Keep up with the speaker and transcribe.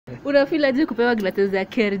Unafeel aje kupewa glasses za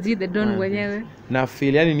KRG the Don mwenyewe? Na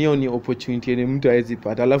feel yani niyo ni opportunity yenye mtu hawezi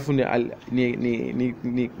pata. Alafu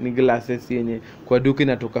ni glasses yenye kwa duka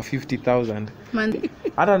inatoka 50,000.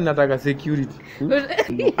 Hata ninataka security.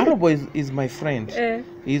 ArrowBwoy is my friend.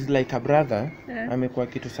 He's like a brother. Amekuwa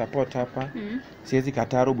kitu support hapa. Siwezi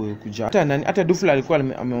kataa ArrowBwoy kuja. Hata Dufla alikuwa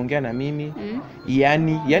ameongea na mimi.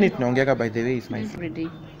 Yani tunaongea by the way is my friend.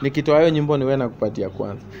 Nikitoa hiyo nyimbo ni wewe nakupatia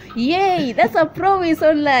kwanza. Yay, that's a promise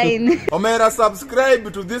online. Omera,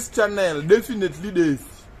 subscribe to this channel. Definitely Daisy.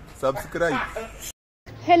 Subscribe.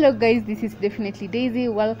 Hello guys, this is Definitely Daisy.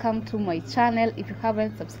 Welcome to my channel. If you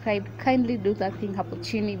haven't subscribed, kindly do that thing hapo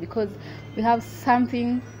chini because we have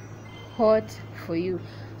something hot for you.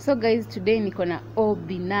 So guys, today niko na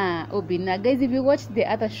Obinna. Guys, if you watched the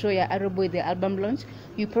other show ya ArrowBwoy, the album launch,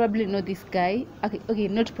 you probably know this guy. Okay,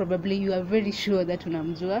 not probably, you are very sure that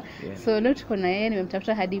unamjua. Yeah. So leo tuko na yeye,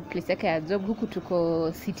 nimemtafuta hadi place yake ya job. Huku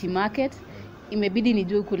tuko City Market. Imebidi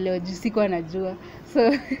nijue huku leo, juu sikuwa najua.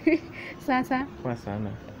 So sasa kwa sana.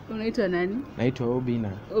 Unaitwa nani? Naitwa Obinna.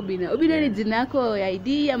 Obinna ni jina yako ya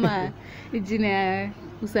ID ama ni jina ya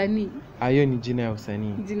usanii? Hiyo ni jina ya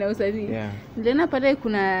usanii. Jina ya usanii. Yeah. Niliona pale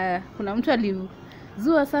kuna mtu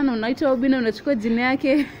alizua sana unaitwa Obinna, unachukua jina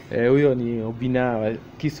yake. Huyo ni Obinna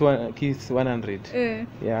Kiss 100.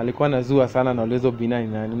 Yeah, alikuwa anazua sana na ulezo Obinna ni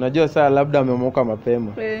nani. Unajua saa labda amemoka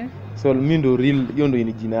mapema. So mimi ndo real, hiyo ndo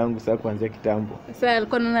ni jina yangu sasa kuanzia kitambo. Sasa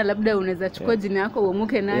alikuwa anaona labda unaweza chukua jina yako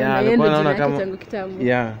uomoke nayo na yeye ndo jina yake tangu kitambo.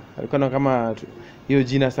 Yeah, alikuwa anaona kama hiyo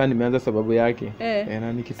jina sana nimeanza sababu yake.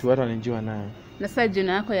 Na ni kitu watu wanajua nayo. Na sasa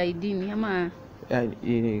jina yako ya ID ni ama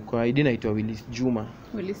kwa ID naitwa Willis Juma.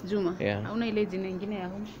 Willis Juma. Yeah. Hauna ile jina nyingine ya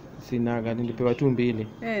huko? Sina, nilipewa tu mbili.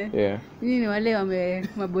 Yeah. Nini wale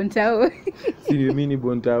mabontao? Si mimi ni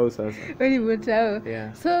bontao sasa. Wewe ni bontao.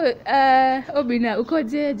 Yeah. So Obinna,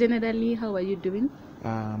 ukoje generally, how are you doing?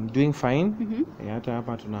 I'm doing fine. Hata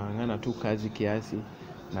hapa tunang'ang'ana tu kazi kiasi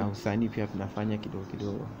na usanii pia tunafanya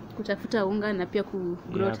kidogo. Kutafuta unga na pia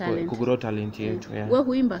kugrow talent. Kugrow talent yetu. Wewe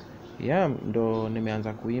huimba? Yeah, ndo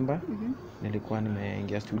nimeanza kuimba. Nilikuwa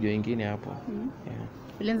nimeingia studio nyingine hapo. Yeah.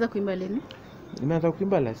 Ulianza kuimba lini? Nimeanza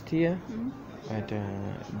kuimba last year. But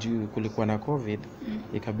juu kulikuwa na COVID,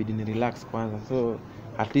 ikabidi ni relax kwanza. So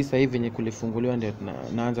at least hivi yenye kulifunguliwa ndio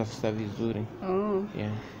naanza sasa vizuri.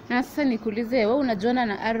 Yeah. Na sasa nikuulize, wewe unajiona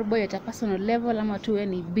na ArrowBwoy at a personal level ama tu wewe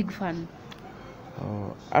ni big fan?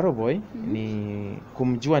 ArrowBwoy ni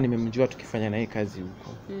kumjua, nimemjua tukifanya naye kazi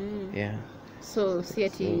huko. Yeah. So si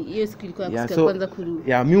ati hiyo siku ilikuwa kusikia kwanza kuru.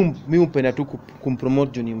 Yeah, mimi upenda tu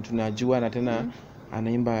kumpromote juu ni mtu najua na tena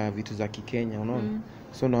anaimba vitu za Kikenya, unaona?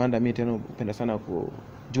 So naanda mimi tena upenda sana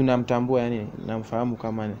juu namtambua, yani namfahamu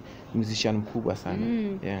kama musician mkubwa sana.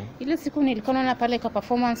 Yeah. Ile siku nilikuwa naona pale kwa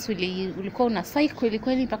performance ulikuwa una psych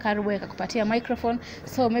kweli mpaka ArrowBwoy akakupatia microphone.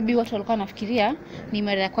 So maybe watu walikuwa wanafikiria ni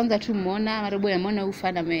mara ya kwanza tu muona ArrowBwoy, ameona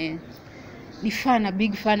ufana ni fan,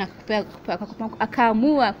 big fan,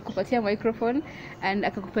 akaamua kukupatia microphone and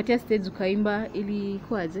akakupatia stage ukaimba.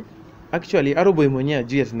 Ilikuwaje? Actually ArrowBwoy mwenyewe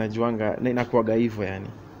ajui tunajuanga na inakuaga hivyo yani.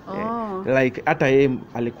 Like hata yeye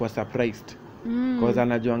alikuwa surprised. Because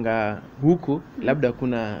anajuanga huku labda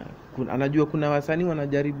kuna anajua kuna wasanii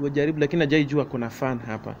wanajaribu lakini hajaijua kuna fan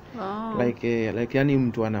hapa. Like yani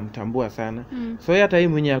mtu anamtambua sana. So hata yeye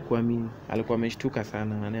mwenyewe hakuamini. Alikuwa ameshtuka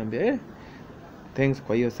sana, ananiambia thanks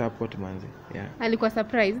kwa hiyo support manzi. Yeah. Alikuwa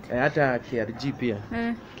surprised? Hata KRG pia.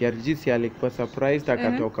 KRG si alikuwa surprised,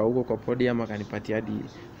 akatoka huko kwa podium akanipatia hadi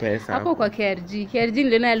pesa. Hapo kwa KRG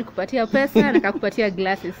ndio naye alikupatia pesa na akakupatia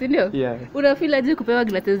glasses, si ndio? Yeah. Unafeel aje kupewa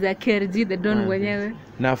glasses za KRG the Don mwenyewe?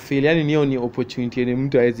 Na feel yani niyo ni opportunity yenye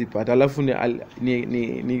mtu hawezi pata. Alafu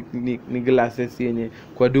ni glasses yenye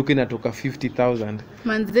kwa duka inatoka 50,000.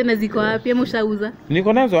 Manzi na ziko wapi ama ushauza?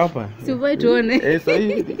 Niko nazo hapa. Si uvae tuone. Sasa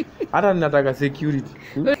hivi hata ninataka security.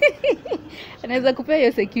 Anaweza kupea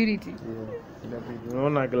hiyo security.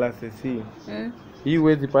 Unaona glasses hii. Hii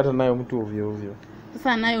huwezi pata nayo mtu ovyo.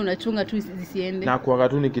 Sasa nayo unachunga tu zisiende. Na kwa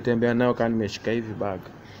wakati nikitembea nayo kama nimeshika hivi bag.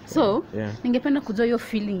 So, ningependa kujua hiyo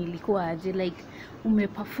feeling ilikuwa aje, like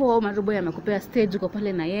umeperform, ArrowBwoy amekupea stage, uko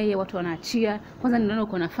pale na yeye, watu wanaachia. Kwanza ninaona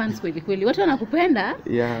uko na fans kweli. Watu wanakupenda.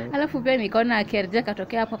 Alafu pia nikaona KRG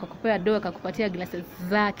akatokea hapo akakupea doa akakupatia glasses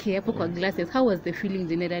zake hapo kwa glasses. How was the feeling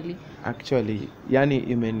generally? Actually,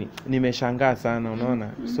 yani nimeshangaa sana, unaona?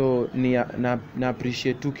 So na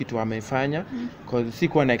appreciate tu kitu amefanya because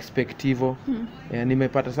sikuwa na expect hivyo.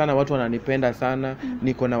 Nimepata sana watu wananipenda sana.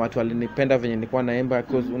 Niko na watu walinipenda venye nilikuwa naimba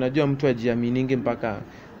because unajua mtu ajiaminingi mpaka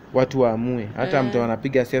watu waamue. Hata mtu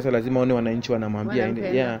anapiga siasa lazima one wananchi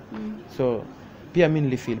wanamwambia. So pia mimi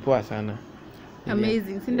nilifeel poa sana.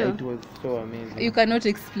 Amazing, si ndio? It was so amazing. You cannot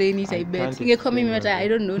explain it, I bet. can't Ingekuwa mimi explain hata I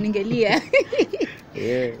don't know, ningelia.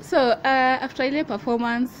 Yeah. So after ile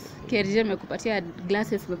performance KRG amekupatia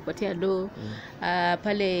glasses, amekupatia do,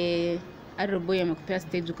 pale ArrowBwoy amekupea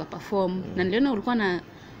stage ukaperform, na niliona ulikuwa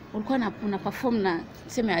una perform na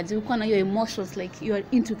sema aje, ulikuwa na your emotions like you are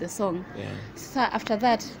into the song. Yeah. Sasa after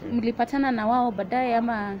that mlipatana na wao baadaye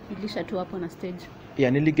ama ilisha tu hapo na stage?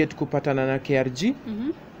 Yeah, niliget kupatana na KRG.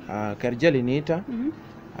 KRG aliniita,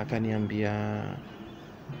 akaniambia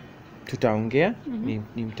tutaongea,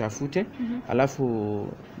 nimtafute. Alafu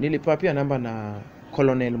nilipewa pia namba na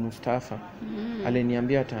Colonel Mustafa.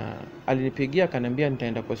 Aliniambia alinipigia akaniambia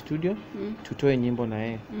nitaenda kwa studio tutoe nyimbo na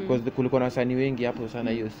yeye because kulikuwa na wasanii wengi hapo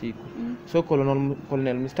sana hiyo siku. So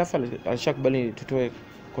Colonel Mustafa alishakubali tutoe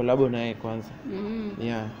collabo na yeye kwanza.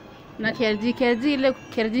 Yeah. Na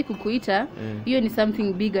KRG kukuita, hiyo ni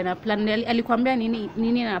something big na plan. Alikwambia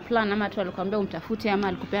nini na plan, ama tu alikwambia umtafute, ama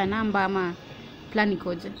alikupea namba, ama plan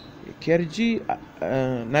ikoje? KRG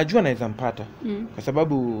najua naweza mpata kwa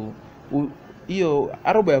sababu hiyo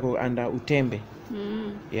ArrowBwoy yako anda Utembe.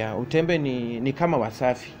 Yeah, Utembe ni kama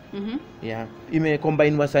Wasafi. Yeah,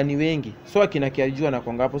 imecombine wasanii wengi. So akina KRG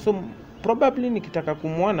anakuanga hapo. So probably nikitaka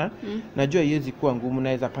kumwona najua iwezi kuwa ngumu,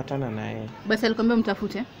 naweza patana naye. Basi alikwambia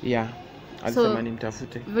mtafute? Yeah. Alisema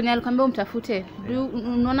nimtafute. Vile alikwambia umtafute,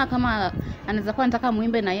 unaona kama anaweza kuwa anataka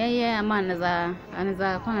muimbe na yeye, ama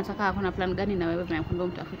anaweza kuwa anataka kuna plan gani na wewe vile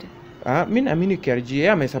umtafute? Mimi naamini KRG yeye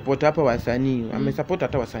amesupport hapa wasanii, amesupport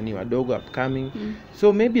hata wasanii wadogo upcoming.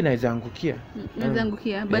 So maybe naweza angukia.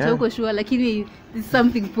 But huko sure, lakini there's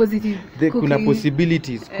something positive. Kuna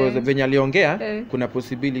possibilities because venye aliongea kuna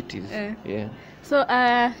possibilities. Yeah. So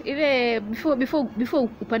ile before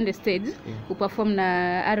upande stage uperform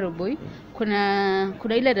na ArrowBwoy,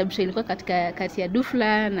 kuna ile rabsha ilikuwa kati ya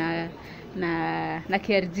Dufla na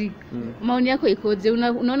KRG. Maoni yako ikoje?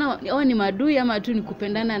 Unaona hao ni madui ama tu ni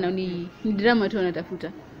kupendana na ni drama tu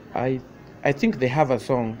wanatafuta? I think they have a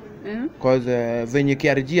song because venye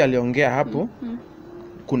KRG aliongea hapo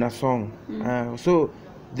kuna song. So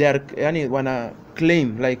they are yani wana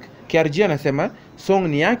claim like KRG anasema song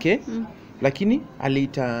ni yake lakini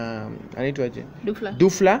anaitwaje?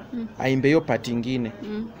 Dufla aimbe hiyo part nyingine.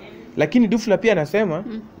 Lakini Dufla pia anasema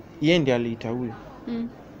yeye ndiye aliita huyo.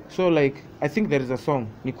 So like I think there is a song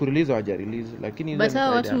ni kurelease au release, lakini but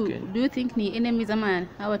hawa watu do you think ni enemies ama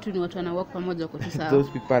hawa watu ni watu wana work pamoja kwa tu sawa?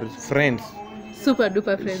 Those people are friends. Super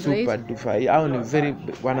duper friends, right? Super duper. Hao ni very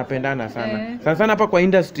wanapendana sana. Sana hapa kwa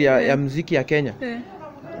industry ya muziki ya Kenya.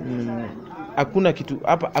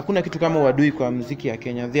 Hakuna kitu kama wadui kwa muziki ya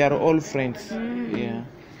Kenya. They are all friends. Yeah.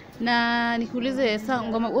 Na nikuulize sasa,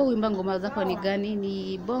 ngoma wewe uimba ngoma zako ni gani?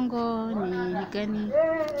 Ni bongo, ni gani?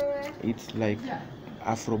 It's like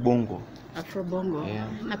Afro bongo. Yeah.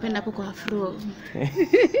 Napenda hapo kwa Afro.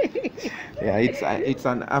 Yeah, it's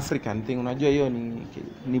an African thing. Unajua hiyo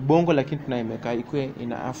ni bongo lakini tunaimeka ikue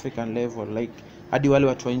in African level like hadi wale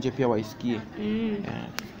watu wa nje pia waisikie. Yeah.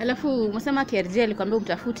 Alafu umesema KRG alikwambia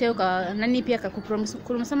umtafute, nani pia akakupromise?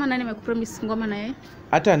 Umesema nani amekupromise ngoma na yeye?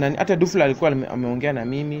 Hata Dufla alikuwa ameongea na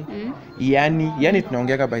mimi. Yani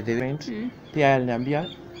tunaongeaga by the way. Pia aliniambia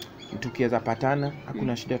tukiweza patana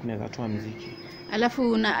hakuna shida, tunaweza toa muziki.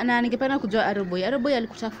 Alafu na ningependa kujua ArrowBwoy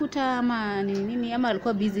alikutafuta ama nini, ama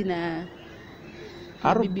alikuwa busy na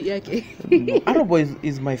bibi yake? ArrowBwoy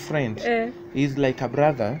is my friend. He's like a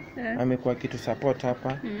brother. Amekuwa kitu support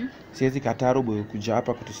hapa. Siwezi kataa ArrowBwoy kuja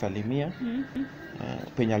hapa kutusalimia.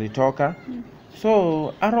 Penye alitoka.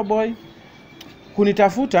 So ArrowBwoy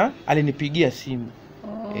kunitafuta alinipigia simu.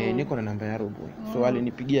 Niko na namba ya ArrowBwoy. So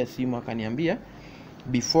alinipigia simu akaniambia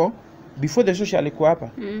before the social alikuwa hapa,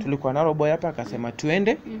 tulikuwa na ArrowBwoy hapa, akasema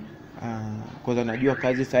tuende kwa najua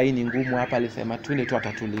kazi sasa ni ngumu hapa, alisema tuende tu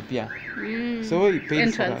atatulipia. So he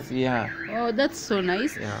paid for us. Yeah. Oh, that's so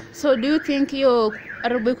nice. Yeah. So do you think yo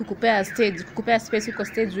ArrowBwoy kukupea space uko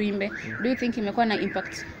stage uimbe, do you think imekuwa na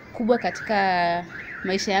impact kubwa katika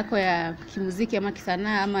maisha yako ya kimuziki ama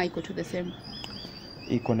kisanaa, ama iko to the same?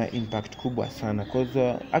 Iko na impact kubwa sana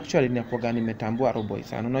because actually ninakuwa nimetambua ArrowBwoy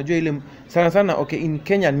sana. Unajua ile sana okay, in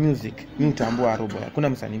Kenyan music mimi mtambua ArrowBwoy, hakuna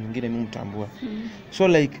msanii mwingine mimi mtambua. So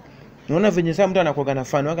like unaona venye sasa mtu anakuwa na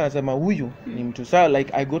fan wake anasema huyu ni mtu sawa,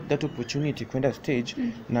 like I got that opportunity kwenda stage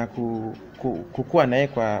na kukua naye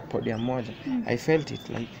kwa podium moja. I felt it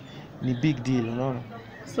like ni big deal, unaona.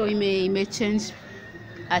 So ime change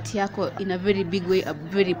art yako in a very big way, a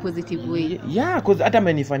very positive way. Yeah, because hata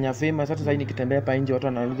amenifanya famous. Hata sasa nikitembea hapa nje watu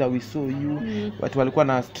wanauliza we saw you. Watu walikuwa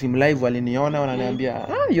na stream live waliniona wananiambia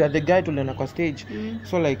you are the guy tuliona kwa stage.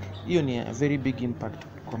 So like hiyo ni a very big impact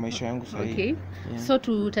kwa maisha yangu sasa hivi. Okay. So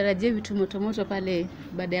tutarajie vitu moto pale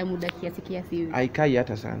baada ya muda kiasi hivi. Haikai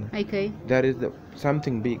hata sana. Haikai. There is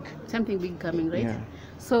something big coming, right? Yeah.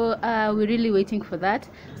 So we're really waiting for that.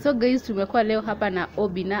 So guys, tumekuwa leo hapa na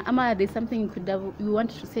Obinna, ama there's something you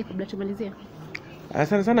want to say kabla tumalizie?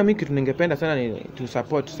 Sana mimi kitu ningependa sana ni to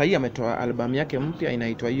support. Sasa hii ametoa album yake mpya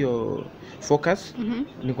inaitwa hiyo Focus.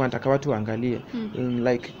 Nilikuwa nataka watu waangalie.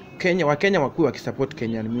 Like Wakenya wakuu wakisupport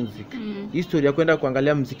Kenyan music. History ya kwenda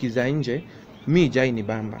kuangalia muziki za nje mi jai ni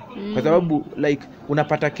bamba. Kwa sababu like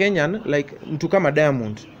unapata Kenyan like mtu kama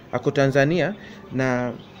Diamond ako Tanzania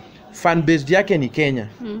na fan base yake ni Kenya.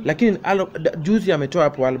 Lakini juzi ametoa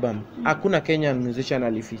hapo album. Hakuna Kenyan musician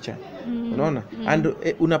alificha. Unaona? And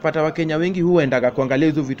unapata Wakenya wengi huendaga kuangalia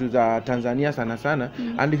hizo vitu za Tanzania sana.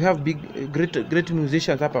 And you have great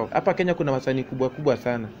musicians hapa Kenya kuna wasanii kubwa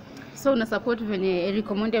sana. So una support venye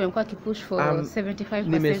Eric Omondi amekuwa kipush for 75%.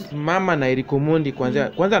 Nimesimama na Eric Omondi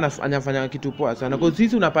kwanza anafanya kitu poa sana. Kwa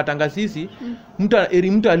sisi unapatanga sisi mtu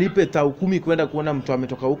alipe 10,000 kwenda kuona mtu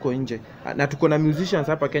ametoka huko nje. Na tuko na musicians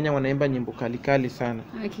hapa Kenya wanaimba nyimbo kali sana.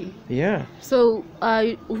 Okay. Yeah. So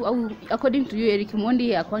according to you Eric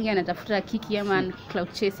Omondi akwangi anatafuta kiki ama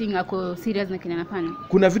cloud chasing, ako serious na kile anafanya?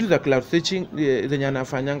 Kuna vitu za cloud chasing zenye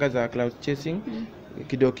anafanyanga za cloud chasing.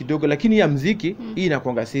 Kidogo lakini ya muziki hii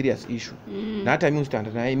inakuanga serious issue. Na hata mimi stand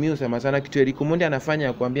na mimi usema sana kitu Eric Omondi anafanya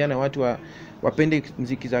ya kuambia na watu wapende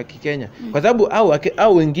muziki za Kenya. Kwa sababu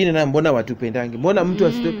au wengine na mbona watu pendangi. Mbona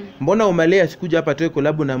mtu mbona Umalea sikuja hapa toe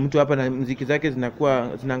collab na mtu hapa na muziki zake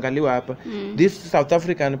zinaangaliwa hapa. This South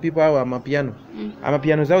African people au mapiano.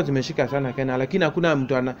 Mapiano zao zimeshika sana Kenya lakini hakuna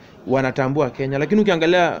mtu wanatambua Kenya. Lakini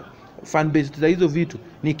ukiangalia fan base za hizo vitu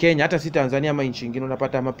ni Kenya, hata si Tanzania ama nchi nyingine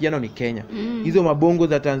unapata mapiano ni Kenya. Hizo mabongo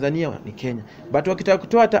za Tanzania ni Kenya. But wakitaka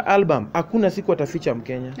kutoa hata album hakuna siku wataficha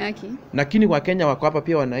Mkenya. Okay. Lakini wa Kenya wako hapa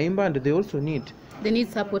pia wanaimba and they also need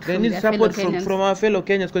support from our fellow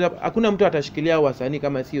Kenyans because hakuna mtu atashikilia wasanii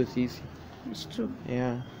kama sio sisi. It's true.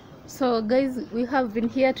 Yeah. So guys, we have been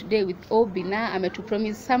here today with Obinna. To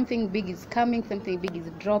promise something big is coming, something big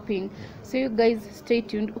is dropping. So you guys stay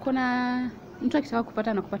tuned. Uko na mtu akitaka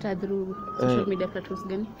kupata through social media platforms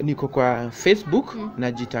gani? Niko kwa Facebook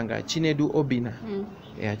najitanga Chinedu Obinna.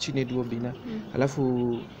 Yeah, Chinedu Obinna.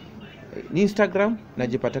 Alafu ni Instagram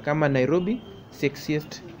najipata kama Nairobi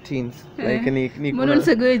Sexiest Teens. Like ni mbona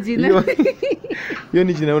unasegoe jina? Hiyo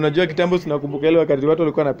ni jina. Unajua kitambo tunakumbuka ile wakati watu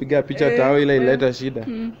walikuwa wanapiga picha tao ile ileta shida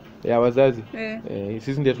ya wazazi.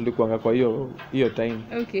 Sisi ndio tulikuanga kwa hiyo time.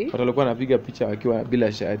 Okay. Watu walikuwa wanapiga picha wakiwa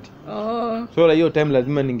bila shati. So hiyo time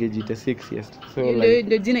lazima ningejiita Sexiest. So like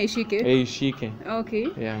ndio jina ishike. Ishike. Okay.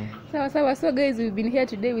 Yeah. Sawa. So guys, we've been here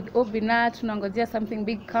today with Obinna. Tunangojea something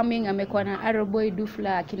big coming. Amekuwa na ArrowBwoy,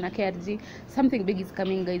 Dufla, akina KRG. Something big is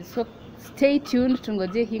coming guys. So stay tuned,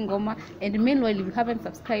 tungoje hii ngoma. And meanwhile, if you haven't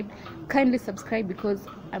subscribed, kindly subscribe because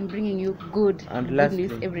I'm bringing you good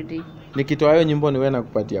news every day. Nikitoa hiyo nyimbo ni wewe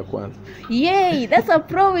nakupatia kwanza. Yay, that's a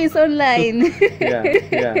promise online.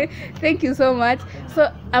 Yeah. Thank you so much. So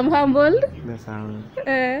I'm humbled. That's how.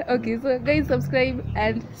 Okay, so guys subscribe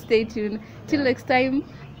and stay tuned. Till next time.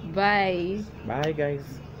 Bye. Bye guys.